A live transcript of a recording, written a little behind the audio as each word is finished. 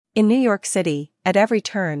In New York City, at every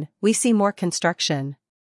turn, we see more construction.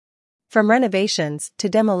 From renovations to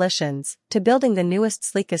demolitions to building the newest,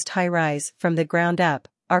 sleekest high-rise from the ground up,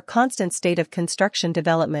 our constant state of construction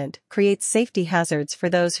development creates safety hazards for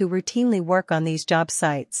those who routinely work on these job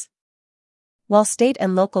sites. While state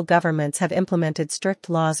and local governments have implemented strict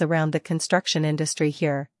laws around the construction industry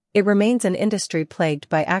here, it remains an industry plagued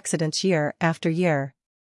by accidents year after year.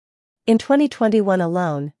 In 2021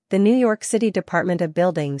 alone, the New York City Department of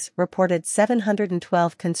Buildings reported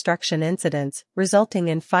 712 construction incidents, resulting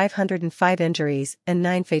in 505 injuries and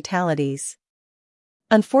 9 fatalities.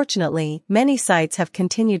 Unfortunately, many sites have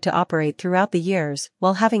continued to operate throughout the years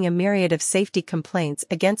while having a myriad of safety complaints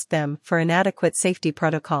against them for inadequate safety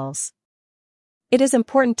protocols. It is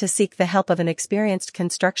important to seek the help of an experienced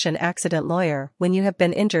construction accident lawyer when you have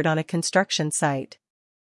been injured on a construction site.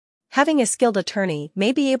 Having a skilled attorney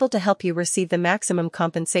may be able to help you receive the maximum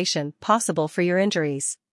compensation possible for your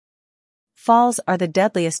injuries. Falls are the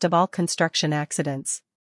deadliest of all construction accidents.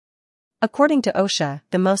 According to OSHA,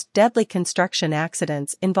 the most deadly construction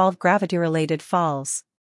accidents involve gravity-related falls.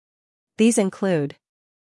 These include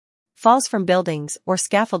falls from buildings or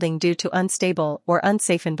scaffolding due to unstable or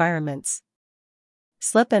unsafe environments,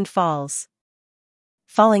 slip and falls,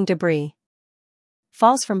 falling debris,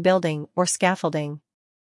 falls from building or scaffolding.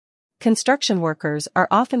 Construction workers are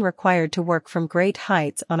often required to work from great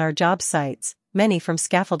heights on our job sites, many from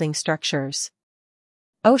scaffolding structures.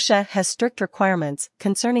 OSHA has strict requirements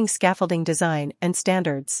concerning scaffolding design and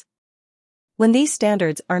standards. When these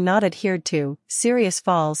standards are not adhered to, serious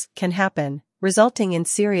falls can happen, resulting in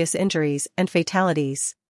serious injuries and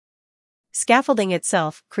fatalities. Scaffolding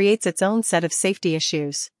itself creates its own set of safety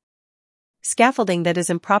issues. Scaffolding that is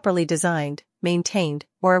improperly designed, maintained,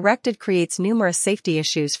 or erected creates numerous safety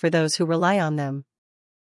issues for those who rely on them.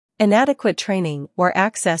 Inadequate training or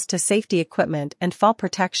access to safety equipment and fall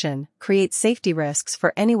protection creates safety risks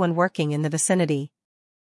for anyone working in the vicinity.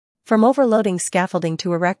 From overloading scaffolding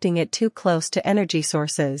to erecting it too close to energy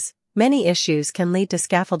sources, many issues can lead to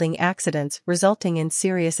scaffolding accidents resulting in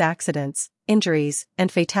serious accidents, injuries,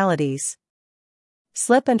 and fatalities.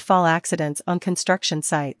 Slip and fall accidents on construction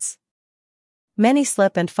sites. Many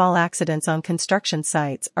slip and fall accidents on construction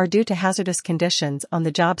sites are due to hazardous conditions on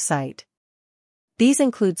the job site. These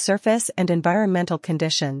include surface and environmental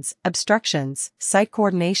conditions, obstructions, site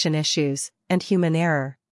coordination issues, and human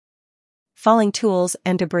error. Falling tools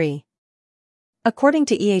and debris. According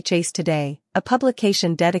to EHS Today, a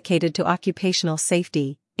publication dedicated to occupational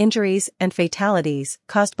safety, injuries and fatalities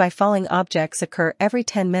caused by falling objects occur every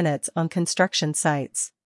 10 minutes on construction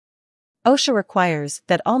sites. OSHA requires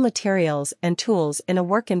that all materials and tools in a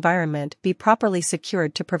work environment be properly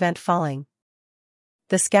secured to prevent falling.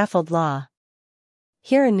 The scaffold law.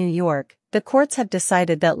 Here in New York, the courts have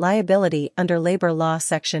decided that liability under Labor Law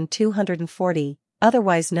Section 240,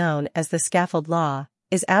 otherwise known as the scaffold law,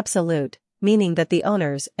 is absolute, meaning that the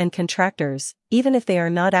owners and contractors, even if they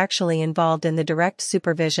are not actually involved in the direct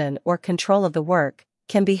supervision or control of the work,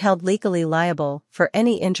 can be held legally liable for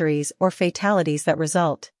any injuries or fatalities that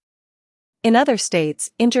result. In other states,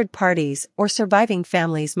 injured parties or surviving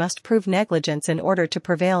families must prove negligence in order to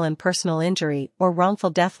prevail in personal injury or wrongful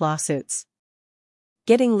death lawsuits.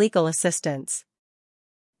 Getting legal assistance.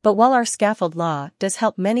 But while our scaffold law does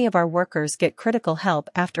help many of our workers get critical help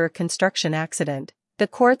after a construction accident, the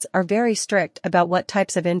courts are very strict about what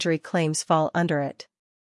types of injury claims fall under it.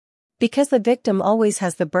 Because the victim always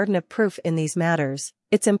has the burden of proof in these matters,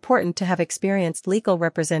 it's important to have experienced legal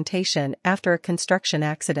representation after a construction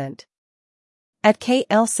accident. At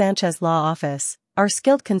K.L. Sanchez Law Office, our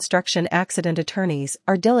skilled construction accident attorneys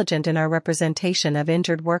are diligent in our representation of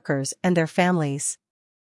injured workers and their families.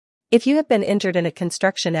 If you have been injured in a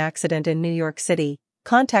construction accident in New York City,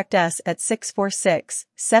 contact us at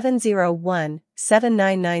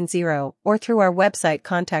 646-701-7990 or through our website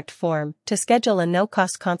contact form to schedule a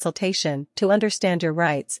no-cost consultation to understand your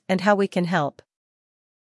rights and how we can help.